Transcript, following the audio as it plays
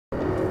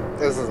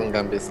This isn't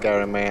gonna be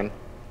scary, man.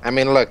 I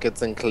mean, look,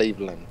 it's in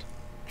Cleveland.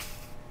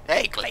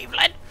 Hey,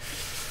 Cleveland.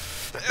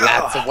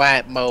 Lots of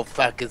white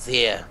motherfuckers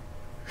here.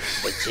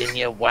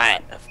 Virginia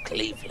White of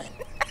Cleveland.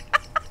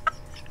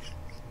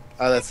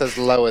 Oh, that says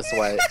Lois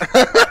White.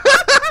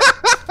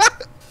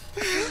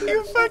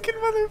 You fucking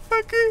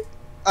motherfucker.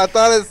 I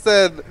thought it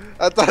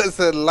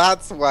said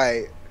lots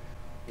white.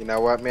 You know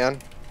what, man?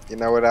 You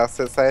know what else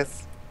it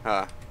says?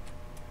 Huh?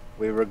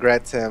 We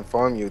regret to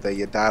inform you that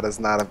your daughter's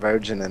not a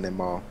virgin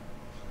anymore.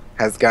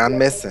 Has gone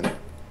missing.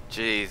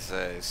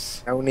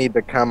 Jesus. No need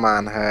to come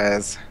on her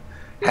as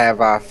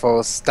have our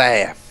full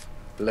staff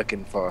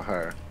looking for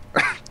her.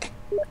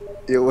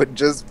 It would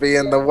just be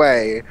in the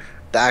way,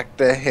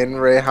 Dr.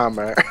 Henry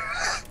Hummer,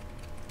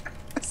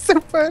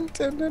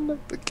 Superintendent of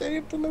the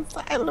Campton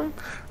Asylum,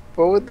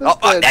 forward the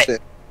hey.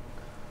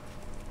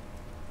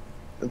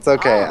 It's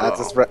okay.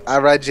 Oh. I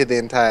read you the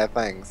entire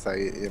thing, so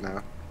you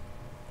know.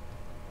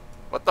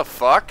 What the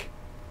fuck?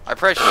 I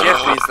press shift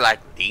and he's like,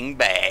 lean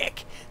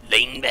back,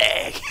 lean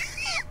back.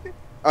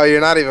 Oh,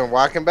 you're not even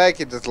walking back.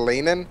 You're just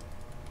leaning.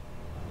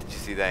 Did you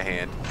see that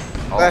hand?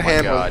 Oh That my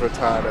hand God. was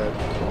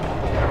retarded.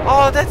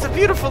 Oh, that's a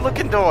beautiful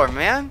looking door,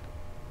 man.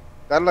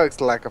 That looks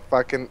like a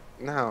fucking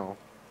no.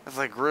 That's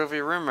like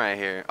groovy room right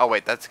here. Oh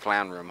wait, that's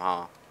clown room,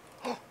 huh?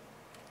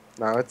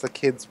 No, it's a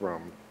kid's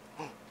room.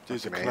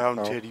 There's a Fucking clown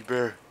asshole. teddy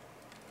bear.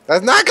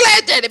 That's not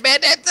clown teddy bear.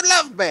 That's a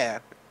love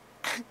bear.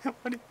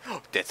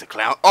 Oh, that's a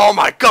clown. Oh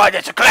my God,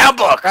 that's a clown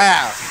book.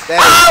 Wow.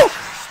 Oh!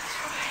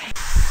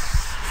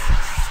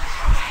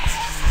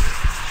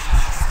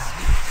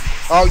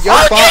 Oh, you're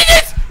Oh, fucked.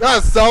 Jesus!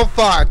 You're so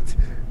fucked.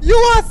 You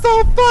are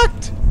so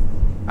fucked.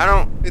 I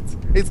don't.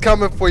 It's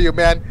coming for you,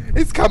 man.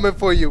 It's coming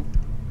for you.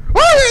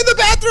 Oh, you're in the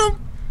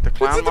bathroom. The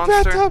clown It's in the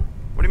monster? bathtub.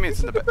 What do you mean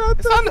it's in the bathroom?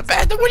 It's bathtub. not in the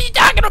bathroom. What are you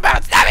talking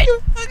about? Stop it!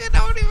 You fucking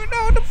don't even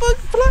know the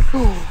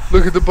book.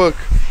 Look at the book.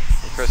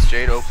 Press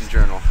J to open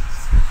journal.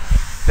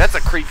 That's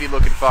a creepy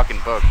looking fucking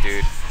book,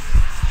 dude.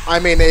 I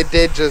mean, it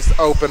did just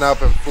open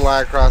up and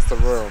fly across the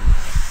room.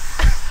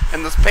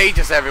 And there's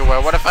pages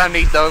everywhere. What if I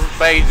need those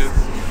pages?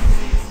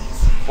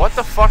 What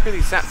the fuck are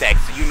these sound?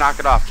 Dexter, you knock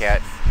it off,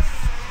 cat.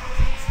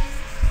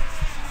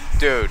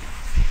 Dude.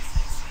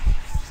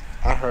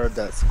 I heard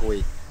that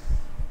squeak.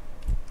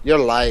 Your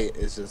light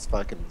is just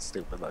fucking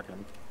stupid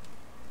looking.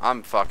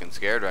 I'm fucking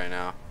scared right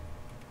now.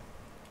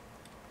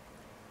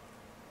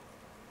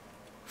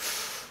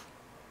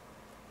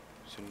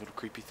 Some little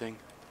creepy thing.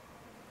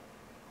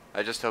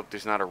 I just hope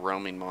there's not a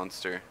roaming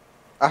monster.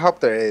 I hope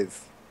there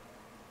is.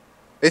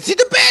 Is he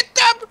the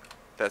bathtub?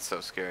 That's so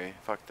scary.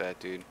 Fuck that,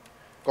 dude.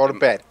 Go to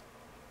bed.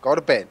 Go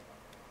to bed.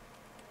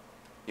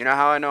 You know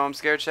how I know I'm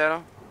scared,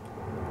 Shadow?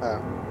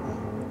 Oh.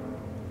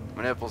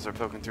 My nipples are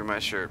poking through my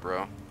shirt,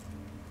 bro.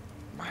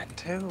 Mine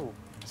too.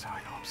 That's how I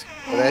know I'm scared.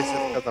 But that's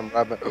just because I'm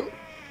rubbing.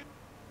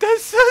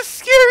 That's so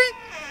scary!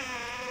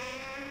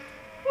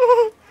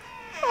 Oh,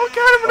 oh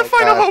God, I'm gonna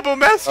find a hobo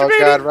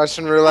masturbating! Oh God,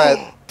 Russian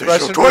roulette. There's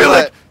Russian no toilet!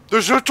 roulette.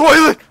 There's no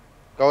toilet!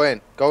 Go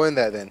in. Go in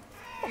there then.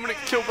 I'm gonna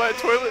get killed by a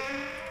toilet.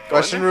 Go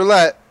Russian in there.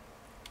 roulette.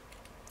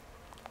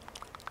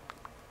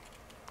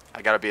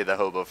 I gotta be the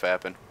hobo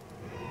fapping.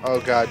 Oh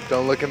God,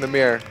 don't look in the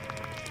mirror.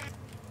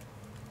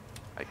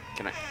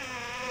 Can I?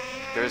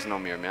 There is no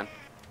mirror, man.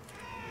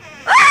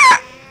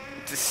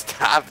 Just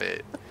stop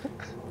it.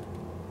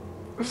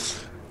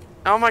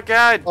 Oh my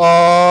God.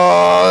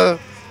 Oh.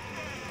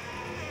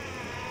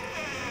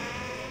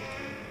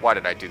 Why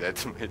did I do that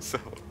to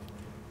myself?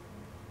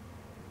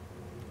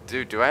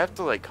 Dude, do I have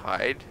to like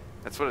hide?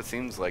 That's what it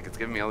seems like. It's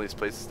giving me all these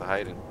places to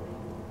hide in.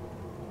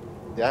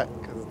 Yeah,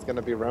 because it's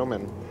gonna be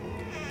Roman.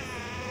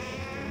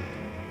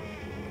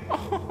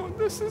 Oh,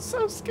 this is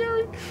so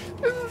scary.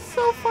 This is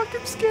so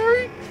fucking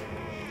scary.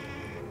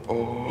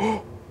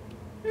 Oh.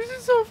 This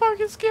is so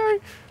fucking scary.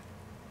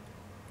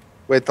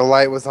 Wait, the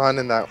light was on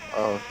in that.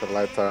 Oh, the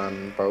lights are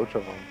on both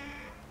of them.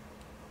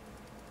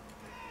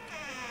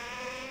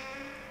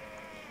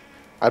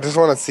 I just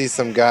want to see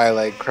some guy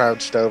like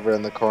crouched over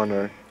in the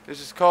corner. This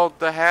is called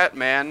the Hat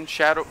Man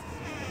Shadow.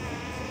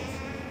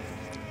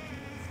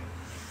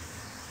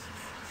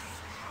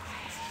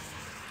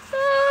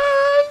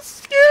 Ah,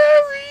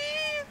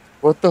 scary.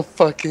 What the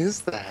fuck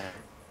is that?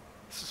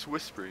 This is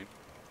whispering.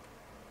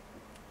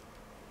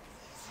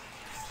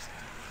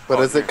 But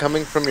Oh, is man. it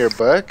coming from your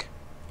book?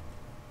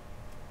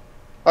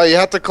 Oh, you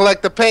have to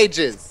collect the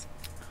pages.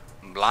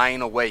 I'm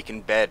lying awake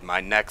in bed,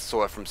 my neck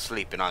sore from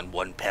sleeping on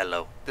one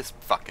pillow. This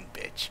fucking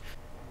bitch.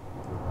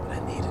 I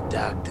need a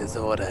doctor's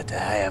order to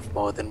have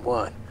more than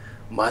one.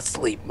 My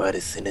sleep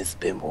medicine has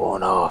been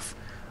worn off,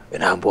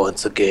 and I'm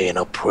once again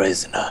a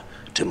prisoner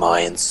to my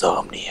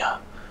insomnia.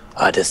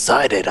 I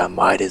decided I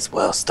might as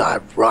well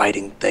start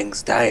writing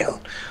things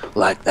down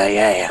like they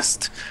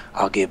asked.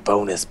 I'll give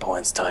bonus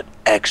points to an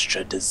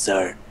extra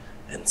dessert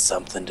and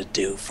something to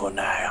do for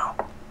now.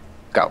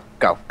 Go,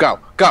 go, go,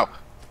 go.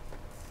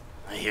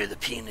 I hear the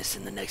penis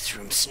in the next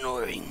room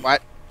snoring.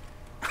 What?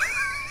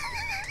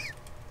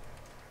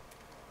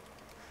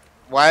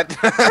 What?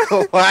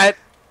 What?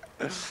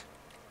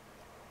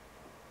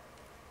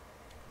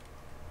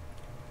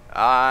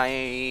 I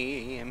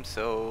am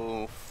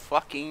so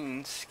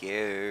fucking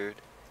scared.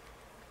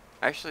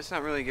 Actually, it's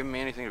not really giving me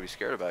anything to be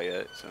scared about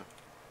yet, so.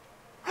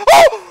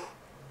 Oh!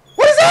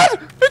 What is that?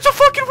 It's a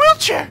fucking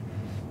wheelchair!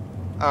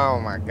 Oh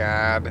my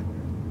god.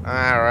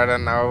 I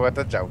already know what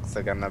the jokes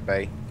are gonna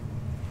be.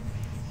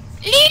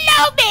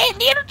 Little old man,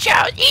 little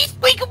Charles, he's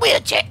squeaking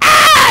wheelchair.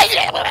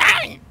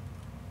 Ah!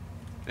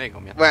 There you go,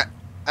 man. Well,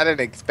 I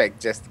didn't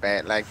expect just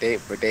that like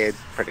that, but they're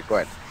pretty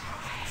good.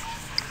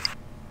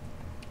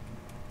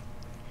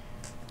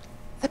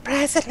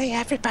 Surprisingly,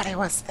 everybody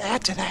was there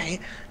today.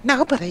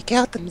 Nobody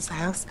killed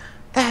themselves.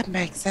 That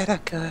makes it a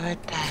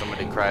good day.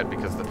 Somebody cried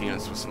because the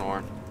penis was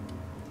snoring.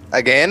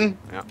 Again?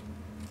 Yeah.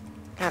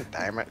 God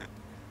damn it.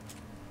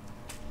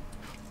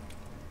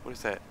 What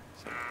is that?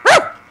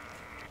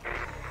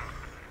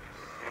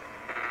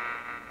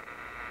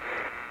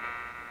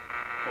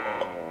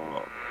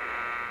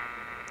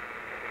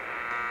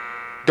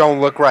 Don't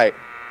look right.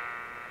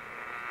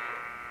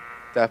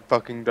 That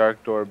fucking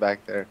dark door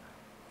back there.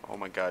 Oh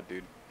my god,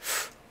 dude.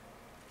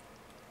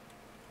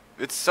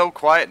 It's so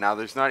quiet now.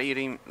 There's not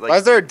eating like. Why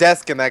is there a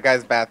desk in that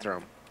guy's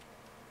bathroom?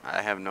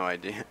 I have no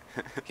idea.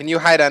 Can you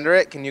hide under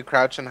it? Can you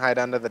crouch and hide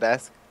under the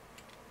desk?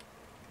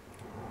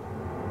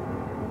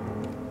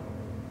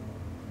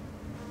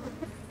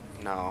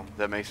 No,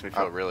 that makes me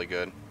feel really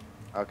good.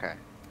 Okay.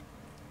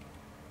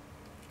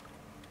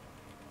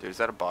 Dude, is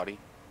that a body?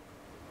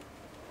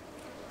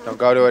 Don't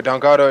go to it. Don't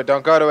go to it.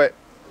 Don't go to it.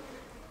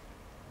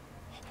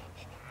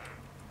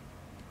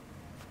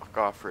 Fuck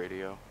off,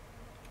 radio.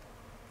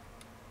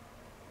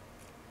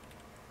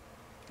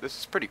 This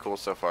is pretty cool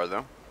so far,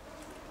 though.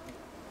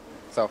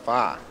 So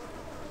far.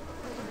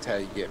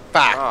 Until you get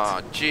fucked.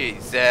 Oh,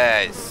 Jesus.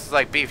 It's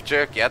like beef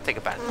jerky. I'll take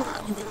a bite.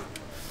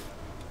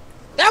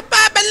 Don't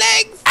bite my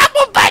legs! I'm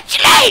gonna bite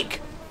your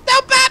leg!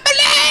 Don't bite my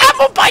legs! I'm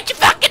gonna bite your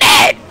fucking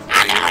head!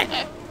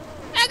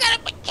 I got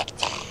a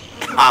machete.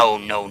 Oh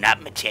no,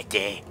 not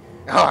machete.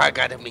 Oh, I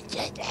got a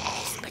machete.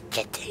 There's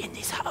machete in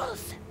this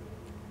house.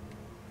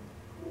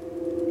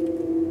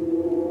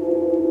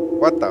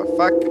 What the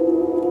fuck?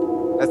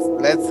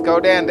 Let's go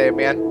down there,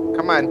 man.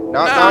 Come on.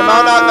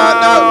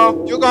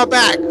 No. You go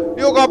back.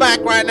 You go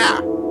back right now.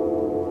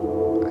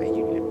 Ah,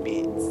 you little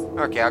bitch.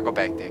 Okay, I'll go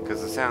back there,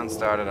 because the sound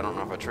started. I don't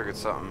know if I triggered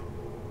something.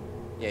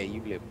 Yeah,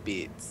 you little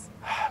bitch.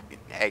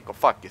 Hey, go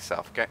fuck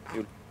yourself, okay?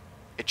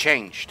 It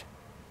changed.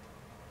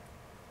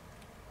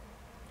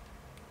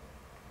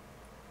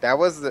 That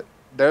was the...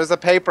 There's a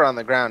paper on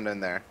the ground in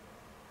there.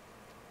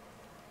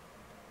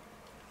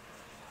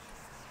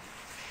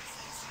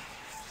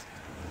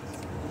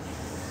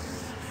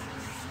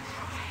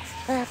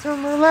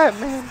 Bathroom roulette,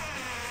 man.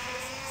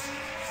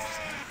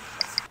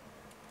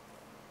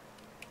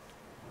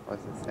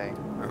 What's it saying?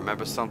 I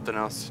remember something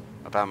else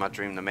about my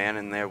dream. The man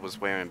in there was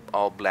wearing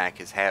all black.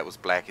 His hat was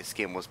black. His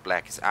skin was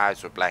black. His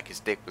eyes were black. His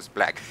dick was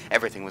black.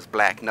 Everything was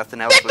black. Nothing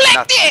else was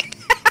nothing.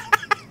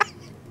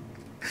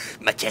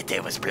 Machete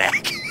was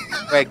black.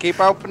 Wait, keep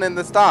opening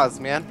the stars,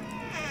 man.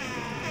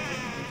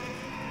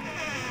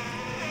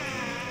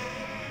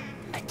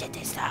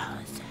 Machete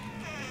stars.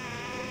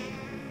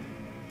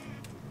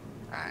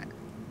 Alright.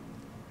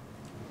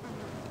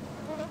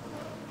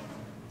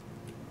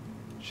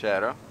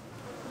 Shadow.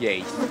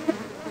 Yay.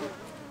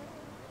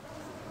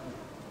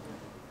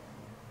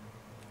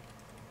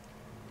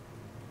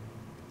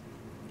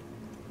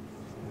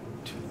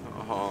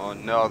 Oh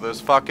no, there's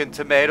fucking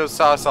tomato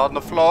sauce on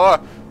the floor.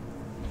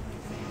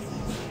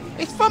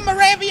 It's for my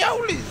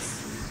raviolis.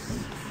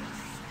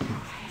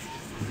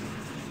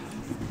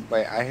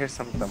 Wait, I hear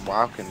something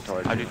walking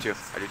towards me. I do too.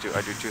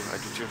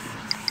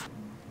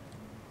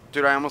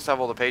 Dude, I almost have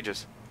all the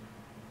pages.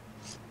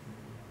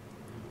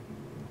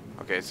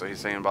 Okay, so he's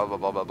saying blah blah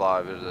blah blah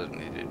blah.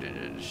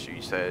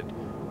 She said,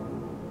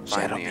 find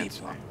Shadow the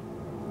answer. people.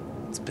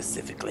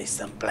 Specifically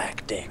some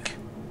black dick.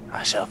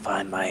 I shall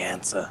find my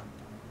answer.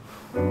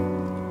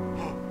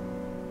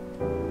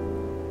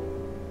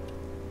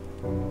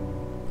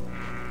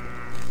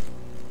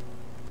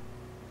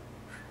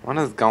 What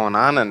is going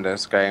on in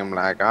this game?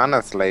 Like,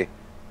 honestly.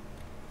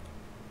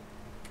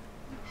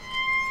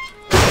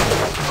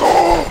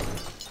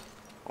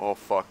 Oh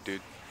fuck,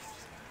 dude.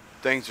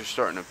 Things are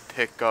starting to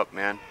pick up,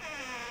 man.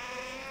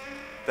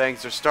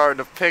 Things are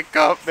starting to pick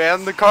up,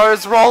 man. The car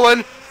is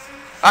rolling.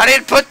 I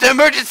didn't put the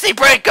emergency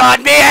brake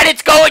on, man.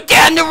 It's going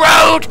down the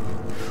road.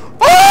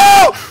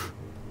 Oh!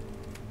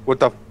 What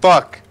the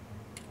fuck?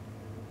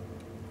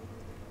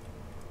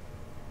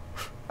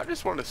 I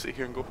just want to sit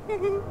here and go.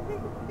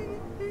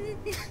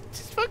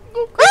 Just fucking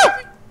go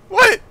crazy.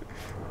 What?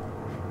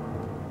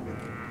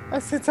 I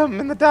see something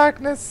in the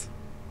darkness.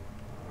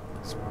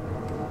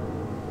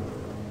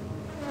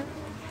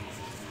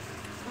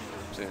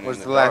 Where's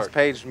the last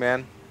page,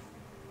 man?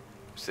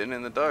 Sitting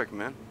in the dark,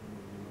 man.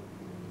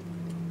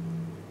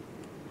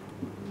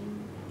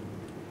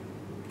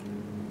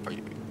 Are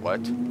you what?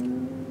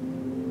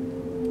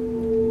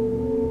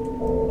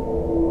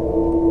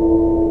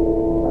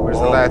 Where's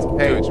the last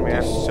page, Dude,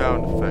 man? these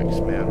sound effects,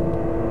 man.